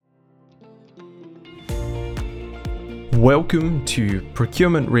Welcome to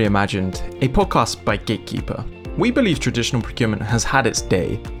Procurement Reimagined, a podcast by Gatekeeper. We believe traditional procurement has had its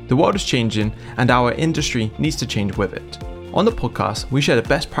day, the world is changing, and our industry needs to change with it. On the podcast, we share the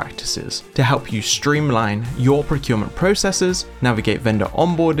best practices to help you streamline your procurement processes, navigate vendor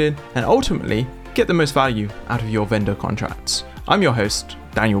onboarding, and ultimately get the most value out of your vendor contracts. I'm your host,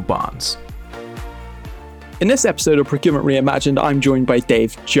 Daniel Barnes. In this episode of Procurement Reimagined, I'm joined by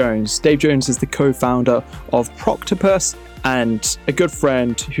Dave Jones. Dave Jones is the co-founder of Procmentum and a good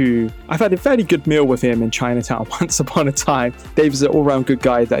friend who I've had a fairly good meal with him in Chinatown once upon a time. Dave is an all-round good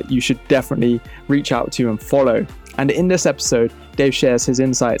guy that you should definitely reach out to and follow. And in this episode, Dave shares his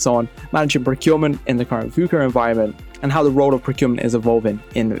insights on managing procurement in the current VUCA environment and how the role of procurement is evolving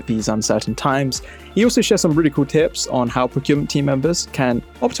in these uncertain times. He also shares some really cool tips on how procurement team members can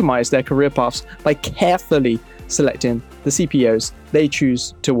optimize their career paths by carefully selecting the CPOs they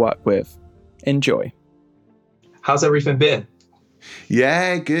choose to work with. Enjoy. How's everything been?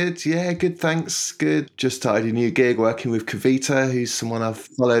 Yeah, good. Thanks. Good. Just started a new gig working with Kavita, who's someone I've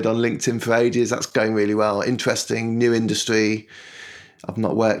followed on LinkedIn for ages. That's going really well. Interesting, new industry. I've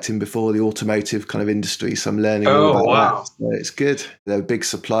not worked in before, the automotive kind of industry, so I'm learning all about that. So it's good. They're a big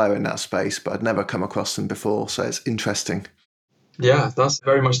supplier in that space, but I'd never come across them before, so it's interesting. Yeah, that's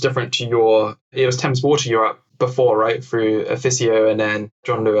very much different to it was Thames Water you were at before, right? Through Officio and then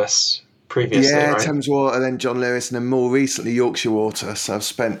John Lewis previously, yeah, right? Thames Water, then John Lewis, and then more recently Yorkshire Water. So I've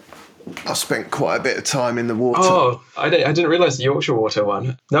spent quite a bit of time in the water. Oh, I didn't realise the Yorkshire Water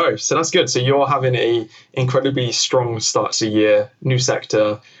one. No, so that's good. So you're having a incredibly strong start to the year, new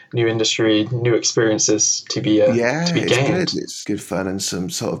sector, new industry, new experiences to be gained. Good. It's good fun and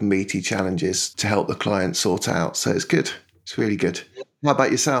some sort of meaty challenges to help the client sort out. So it's good. It's really good. How about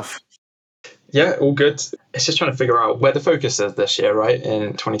yourself? Yeah, all good. It's just trying to figure out where the focus is this year, right?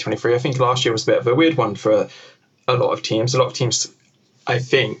 In 2023. I think last year was a bit of a weird one for a lot of teams. I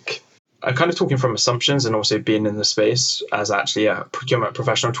think, I'm kind of talking from assumptions and also being in the space as actually a procurement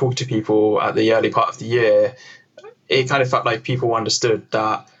professional, talking to people at the early part of the year. It kind of felt like people understood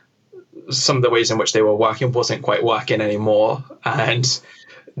that some of the ways in which they were working wasn't quite working anymore. And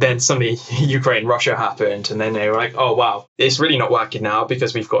then suddenly Ukraine, Russia happened, and then they were like, oh, wow, it's really not working now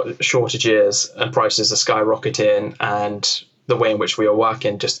because we've got shortages and prices are skyrocketing and the way in which we are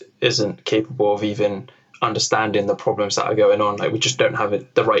working just isn't capable of even understanding the problems that are going on. Like we just don't have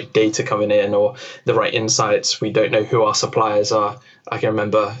the right data coming in or the right insights. We don't know who our suppliers are. I can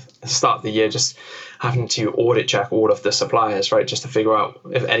remember at the start of the year just having to audit check all of the suppliers, right, just to figure out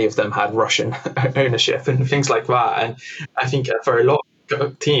if any of them had Russian ownership and things like that. And I think for a lot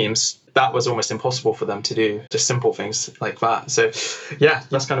of teams, that was almost impossible for them to do, just simple things like that. So yeah,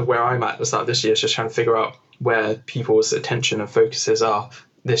 that's kind of where I'm at the start of this year, is just trying to figure out where people's attention and focuses are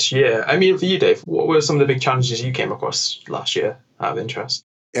this year. I mean, for you, Dave, what were some of the big challenges you came across last year out of interest?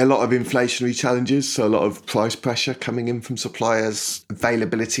 A lot of inflationary challenges, so a lot of price pressure coming in from suppliers.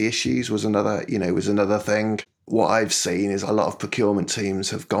 Availability issues was another thing. What I've seen is a lot of procurement teams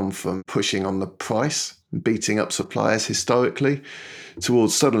have gone from pushing on the price, beating up suppliers historically,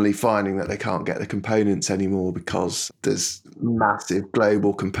 towards suddenly finding that they can't get the components anymore because there's massive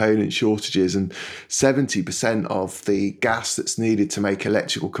global component shortages, and 70% of the gas that's needed to make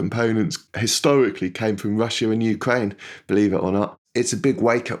electrical components historically came from Russia and Ukraine, believe it or not. It's a big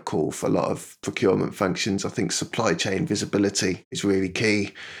wake-up call for a lot of procurement functions. I think supply chain visibility is really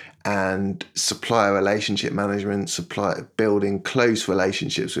key, and supplier relationship management, building close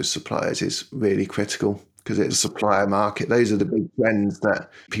relationships with suppliers is really critical because it's a supplier market. Those are the big trends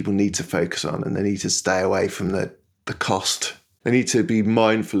that people need to focus on, and they need to stay away from the cost. They need to be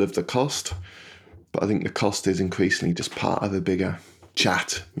mindful of the cost, but I think the cost is increasingly just part of a bigger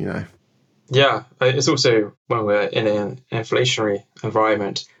chat, Yeah, it's also, when we're in an inflationary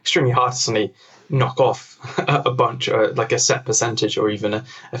environment, extremely hard to suddenly knock off a bunch, like a set percentage or even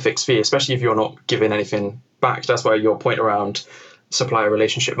a fixed fee, especially if you're not giving anything back. That's why your point around supplier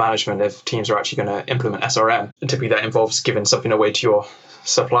relationship management, if teams are actually going to implement SRM, and typically that involves giving something away to your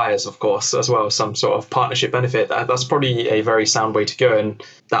suppliers, of course, as well, some sort of partnership benefit. That's probably a very sound way to go. And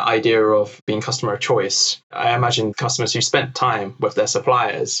that idea of being customer of choice, I imagine customers who spent time with their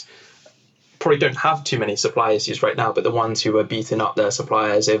suppliers probably don't have too many supply issues right now, but the ones who are beating up their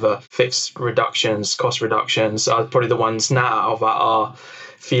suppliers over fixed reductions, cost reductions, are probably the ones now that are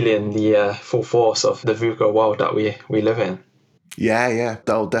feeling the full force of the VUCA world that we live in. Yeah.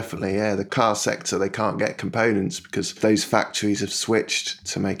 Oh, definitely. Yeah. The car sector, they can't get components because those factories have switched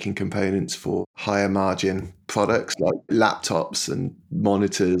to making components for higher margin products like laptops and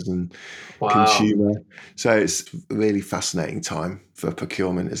monitors and consumer. So it's a really fascinating time for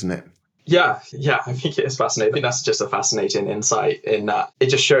procurement, isn't it? Yeah, I think it is fascinating. I think that's just a fascinating insight in that it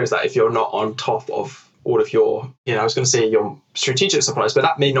just shows that if you're not on top of all of your, I was going to say your strategic suppliers, but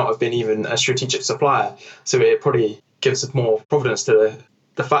that may not have been even a strategic supplier. So it probably gives more provenance to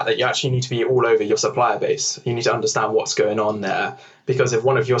the fact that you actually need to be all over your supplier base. You need to understand what's going on there. Because if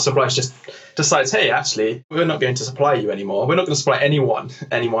one of your suppliers just decides, hey, actually, we're not going to supply you anymore. We're not going to supply anyone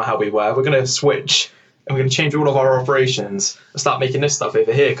anymore how we were. We're going to switch and we're going to change all of our operations and start making this stuff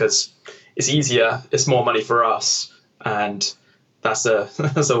over here because it's easier, it's more money for us, and that's a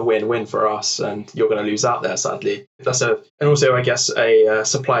win-win for us, and you're going to lose out there, sadly. And also, I guess, a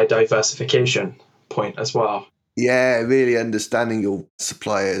supply diversification point as well. Yeah, really understanding your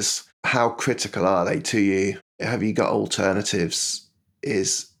suppliers. How critical are they to you? Have you got alternatives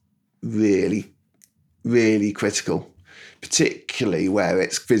is really, really critical, particularly where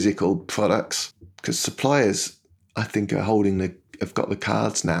it's physical products, because suppliers, I think, have got the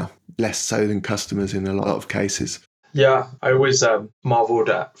cards now, less so than customers in a lot of cases. Yeah, I always marveled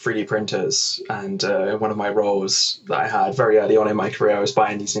at 3D printers, and one of my roles that I had very early on in my career, I was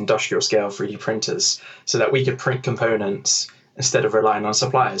buying these industrial scale 3D printers so that we could print components instead of relying on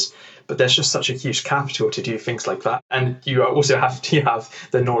suppliers. But there's just such a huge capital to do things like that. And you also have to have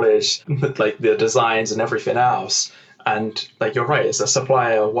the knowledge, like the designs and everything else. And like you're right, it's a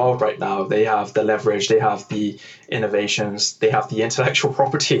supplier world right now. They have the leverage, they have the innovations, they have the intellectual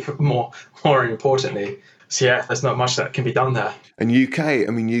property, more importantly. So yeah, there's not much that can be done there. And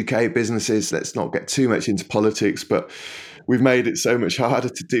UK businesses, let's not get too much into politics, but we've made it so much harder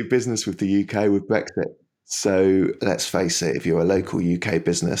to do business with the UK with Brexit. So let's face it, if you're a local UK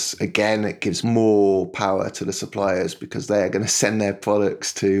business, again, it gives more power to the suppliers because they are going to send their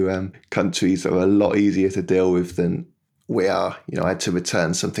products to countries that are a lot easier to deal with than we are. I had to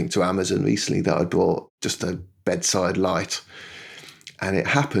return something to Amazon recently that I bought, just a bedside light. And it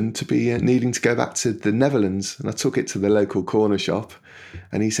happened to be needing to go back to the Netherlands. And I took it to the local corner shop.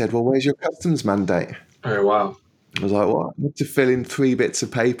 And he said, well, where's your customs mandate? Oh, wow. I was like, what? I had to fill in 3 bits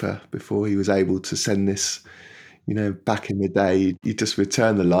of paper before he was able to send this. Back in the day, you just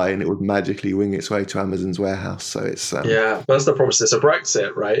return the lie and it would magically wing its way to Amazon's warehouse. So it's... Yeah, that's the process of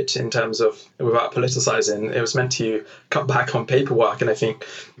Brexit, right? In terms of, without politicizing, it was meant to cut back on paperwork. And I think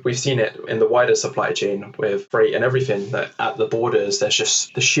we've seen it in the wider supply chain with freight and everything, that at the borders, there's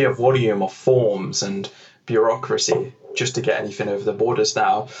just the sheer volume of forms and bureaucracy just to get anything over the borders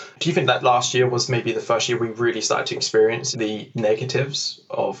now. Do you think that last year was maybe the first year we really started to experience the negatives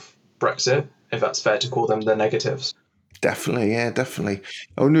of Brexit, if that's fair to call them the negatives? Definitely, yeah, definitely.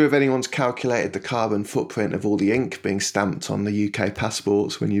 I wonder if anyone's calculated the carbon footprint of all the ink being stamped on the UK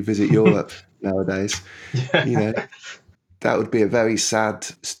passports when you visit Europe nowadays. That would be a very sad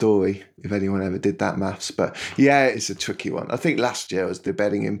story if anyone ever did that maths. But yeah, it's a tricky one. I think last year was the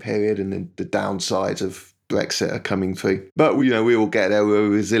bedding in period and then the downsides of Brexit are coming through. But, we will get there. We're a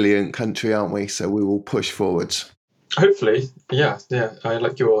resilient country, aren't we? So we will push forwards. Hopefully, yeah. I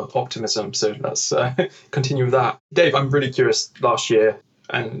like your optimism, so let's continue with that. Dave, I'm really curious last year,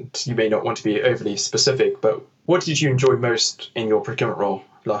 and you may not want to be overly specific, but what did you enjoy most in your procurement role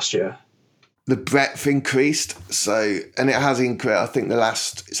last year? The breadth increased, and it has increased. I think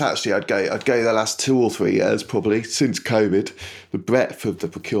I'd go the last 2 or 3 years probably since COVID. The breadth of the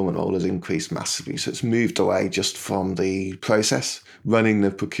procurement role has increased massively. So it's moved away just from the process, running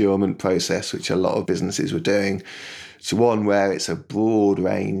the procurement process, which a lot of businesses were doing, to one where it's a broad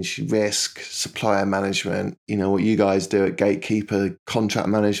range: risk, supplier management, what you guys do at Gatekeeper, contract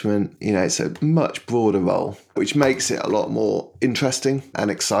management. It's a much broader role, which makes it a lot more interesting and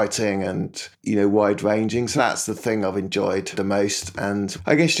exciting and, wide ranging. So that's the thing I've enjoyed the most. And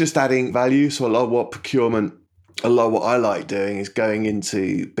I guess just adding value. So a lot of what I like doing is going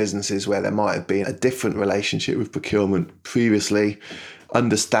into businesses where there might have been a different relationship with procurement previously,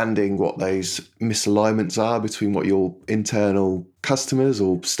 understanding what those misalignments are between what your internal customers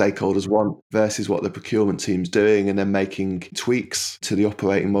or stakeholders want versus what the procurement team's doing, and then making tweaks to the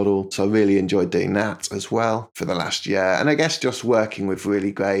operating model. So I really enjoyed doing that as well for the last year. And I guess just working with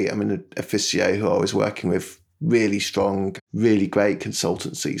really great, a physio who I was working with, really strong, really great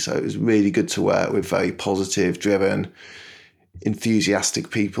consultancy. So it was really good to work with very positive, driven, enthusiastic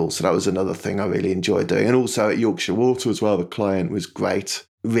people. So that was another thing I really enjoyed doing. And also at Yorkshire Water as well, the client was great.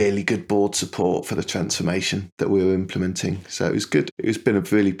 Really good board support for the transformation that we were implementing. So it was good. It's been a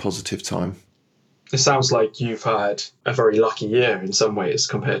really positive time. It sounds like you've had a very lucky year in some ways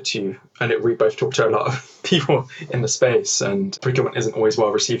compared to, and we both talked to a lot of people in the space, and procurement isn't always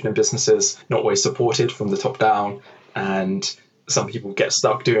well received in businesses, not always supported from the top down. And some people get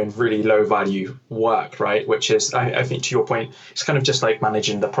stuck doing really low value work, right? Which is, I think to your point, it's kind of just like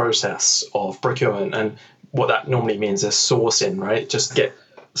managing the process of procurement. And what that normally means is sourcing, right? Just get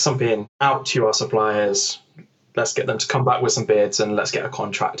something out to our suppliers. Let's get them to come back with some bids and let's get a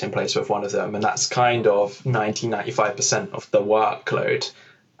contract in place with one of them. And that's kind of 95% of the workload.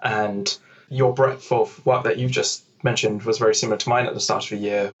 And your breadth of work that you just mentioned was very similar to mine at the start of the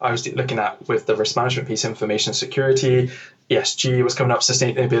year. I was looking at with the risk management piece, information security, ESG was coming up,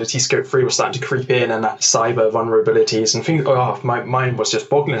 sustainability, scope 3 was starting to creep in, and that cyber vulnerabilities and things. Oh, my mind was just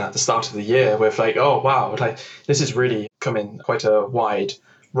boggling at the start of the year with like, oh, wow, like this is really coming quite a wide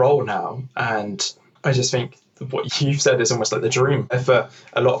role now. And I just think what you've said is almost like the dream for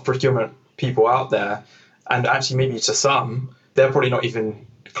a lot of procurement people out there. And actually, maybe to some, they're probably not even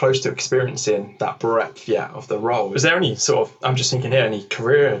close to experiencing that breadth yet of the role. Is there any sort of, I'm just thinking here, any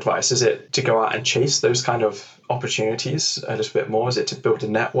career advice? Is it to go out and chase those kind of opportunities a little bit more? Is it to build a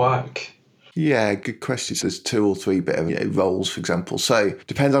network? Yeah, good question. So there's 2 or 3 bit of roles, for example. So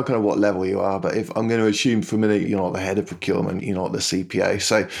depends on kind of what level you are. But if I'm going to assume for a minute you're not the head of procurement, you're not the CPO.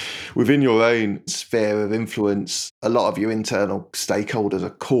 So within your own sphere of influence, a lot of your internal stakeholders are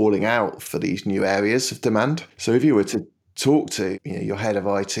calling out for these new areas of demand. So if you were to talk to your head of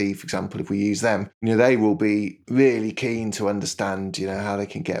IT, for example, if we use them, they will be really keen to understand how they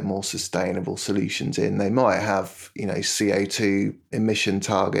can get more sustainable solutions in. They might have CO2 emission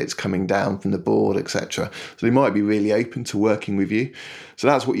targets coming down from the board, etc. So they might be really open to working with you. So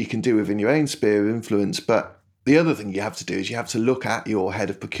that's what you can do within your own sphere of influence. But the other thing you have to do is you have to look at your head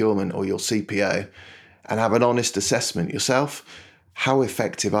of procurement or your CPO and have an honest assessment yourself. How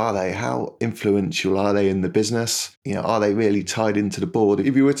effective are they? How influential are they in the business? Are they really tied into the board?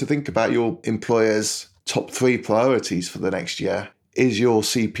 If you were to think about your employer's top 3 priorities for the next year, is your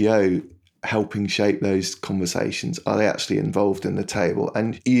CPO helping shape those conversations? Are they actually involved in the table?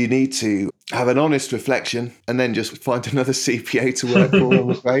 And you need to have an honest reflection and then just find another CPA to work for, I'm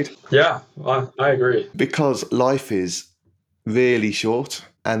afraid. Yeah, I agree. Because life is really short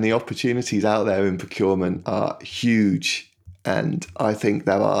and the opportunities out there in procurement are huge. And I think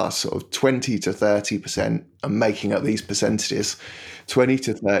there are sort of 20 to 30%, I'm making up these percentages, 20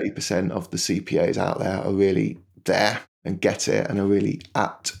 to 30% of the CPAs out there are really there and get it and are really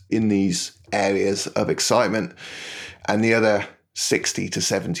apt in these areas of excitement. And the other 60 to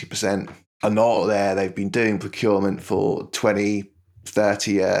 70% are not there. They've been doing procurement for 20,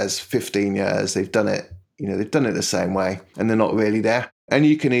 30 years, 15 years. They've done it, they've done it the same way and they're not really there. And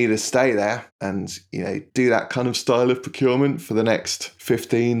you can either stay there and, do that kind of style of procurement for the next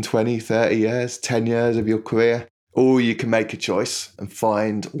 15, 20, 30 years, 10 years of your career, or you can make a choice and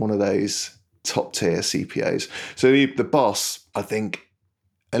find one of those top tier CPOs. So the boss, I think,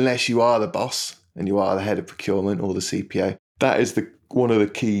 unless you are the boss and you are the head of procurement or the CPO, that is one of the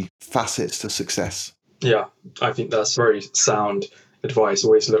key facets to success. Yeah, I think that's very sound advice.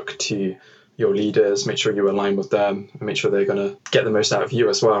 Always look to your leaders, make sure you align with them and make sure they're going to get the most out of you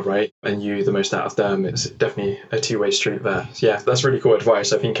as well, right? And you the most out of them. It's definitely a two-way street there. So yeah, that's really cool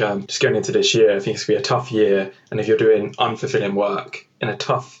advice. I think just going into this year, I think it's going to be a tough year. And if you're doing unfulfilling work in a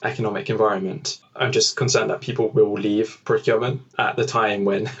tough economic environment, I'm just concerned that people will leave procurement at the time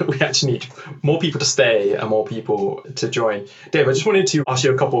when we actually need more people to stay and more people to join. Dave, I just wanted to ask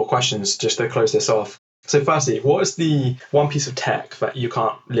you a couple of questions just to close this off. So firstly, what is the one piece of tech that you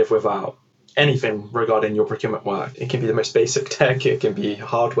can't live without? Anything regarding your procurement work. It can be the most basic tech, it can be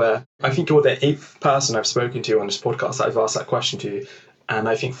hardware. I think you're the 8th person I've spoken to on this podcast that I've asked that question to, and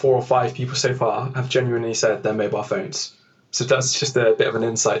I think 4 or 5 people so far have genuinely said their mobile phones. So that's just a bit of an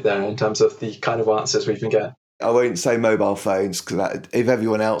insight there in terms of the kind of answers we've been getting. I won't say mobile phones because if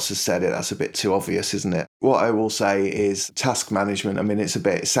everyone else has said it, that's a bit too obvious, isn't it? What I will say is task management. I mean,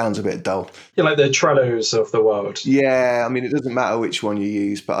 it sounds a bit dull. Yeah, like the Trellos of the world. Yeah, I mean, it doesn't matter which one you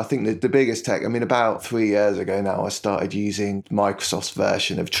use, but I think that the biggest tech, about 3 years ago now, I started using Microsoft's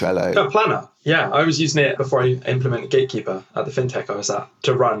version of Trello. Oh, Planner. Yeah, I was using it before I implemented Gatekeeper at the fintech I was at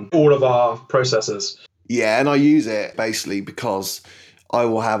to run all of our processes. Yeah, and I use it basically because I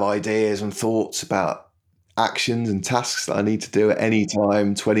will have ideas and thoughts about actions and tasks that I need to do at any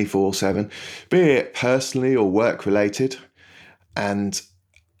time, 24/7, be it personally or work related, and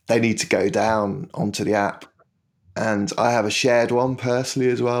they need to go down onto the app. And I have a shared one personally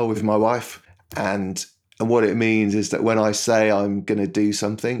as well with my wife. And what it means is that when I say I'm going to do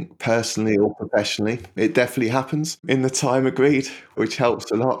something personally or professionally, it definitely happens in the time agreed, which helps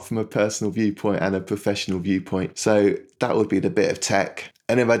a lot from a personal viewpoint and a professional viewpoint. So that would be the bit of tech.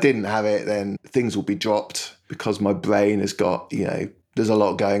 And if I didn't have it, then things will be dropped because my brain has got, there's a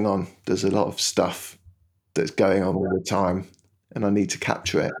lot going on. There's a lot of stuff that's going on all the time. and I need to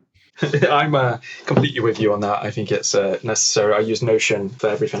capture it. I'm completely with you on that. I think it's necessary. I use Notion for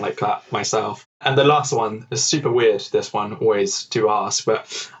everything like that myself. And the last one is super weird, this one, always to ask,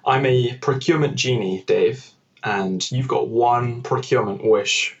 but I'm a procurement genie, Dave, and you've got one procurement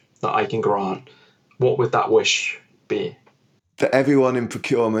wish that I can grant. What would that wish be? That everyone in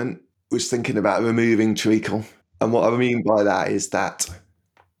procurement was thinking about removing treacle. And what I mean by that is that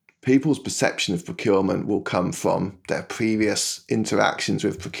people's perception of procurement will come from their previous interactions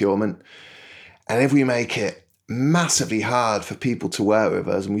with procurement. And if we make it massively hard for people to work with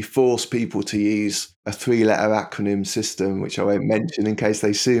us and we force people to use a 3-letter acronym system, which I won't mention in case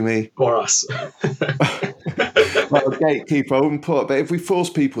they sue me. Or us. Well, gatekeeper, I wouldn't put, but if we force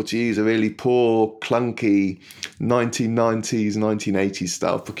people to use a really poor, clunky 1990s, 1980s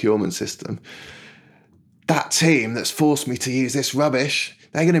style procurement system, that team that's forced me to use this rubbish,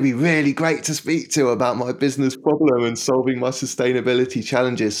 they're going to be really great to speak to about my business problem and solving my sustainability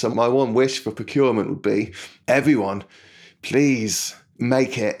challenges. So my one wish for procurement would be, everyone, please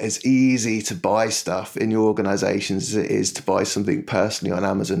make it as easy to buy stuff in your organizations as it is to buy something personally on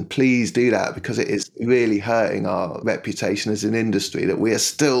Amazon. Please do that, because it is really hurting our reputation as an industry that we are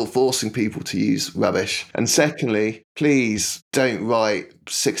still forcing people to use rubbish. And secondly, please don't write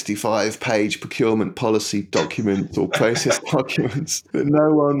 65-page procurement policy documents or process documents that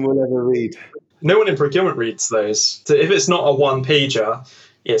no one will ever read. No one in procurement reads those. So if it's not a one-pager,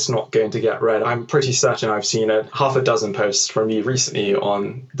 it's not going to get read. I'm pretty certain I've seen half a dozen posts from you recently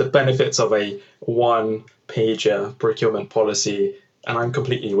on the benefits of a one-pager procurement policy, and I'm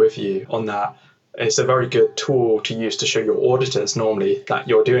completely with you on that. It's a very good tool to use to show your auditors normally that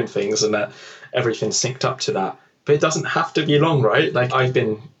you're doing things and that everything's synced up to that. But it doesn't have to be long, right? Like, I've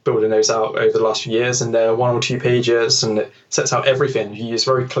been building those out over the last few years, and they're 1 or 2 pages, and it sets out everything. You use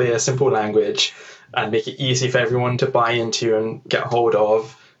very clear, simple language and make it easy for everyone to buy into and get hold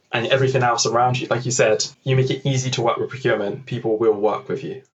of, and everything else around you. Like you said, you make it easy to work with procurement, people will work with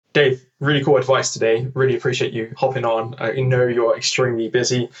you. Dave, really cool advice today. Really appreciate you hopping on. I know you're extremely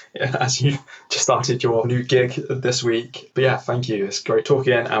busy as you just started your new gig this week. But yeah, thank you. It's great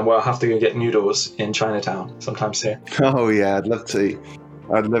talking, and we'll have to go get noodles in Chinatown sometime soon. Oh yeah, I'd love to.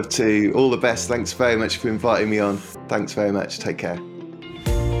 I'd love to. All the best. Thanks very much for inviting me on. Thanks very much. Take care.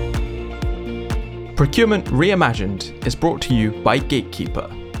 Procurement Reimagined is brought to you by Gatekeeper.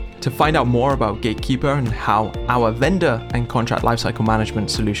 To find out more about Gatekeeper and how our vendor and contract lifecycle management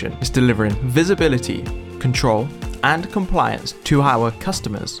solution is delivering visibility, control, and compliance to our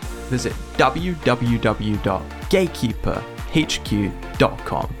customers, visit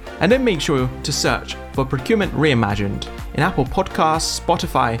www.gatekeeperhq.com. And then make sure to search for Procurement Reimagined in Apple Podcasts,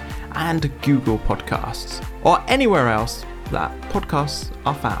 Spotify, and Google Podcasts, or anywhere else that podcasts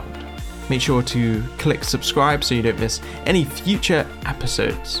are found. Make sure to click subscribe so you don't miss any future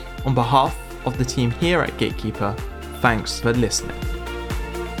episodes. On behalf of the team here at Gatekeeper, thanks for listening.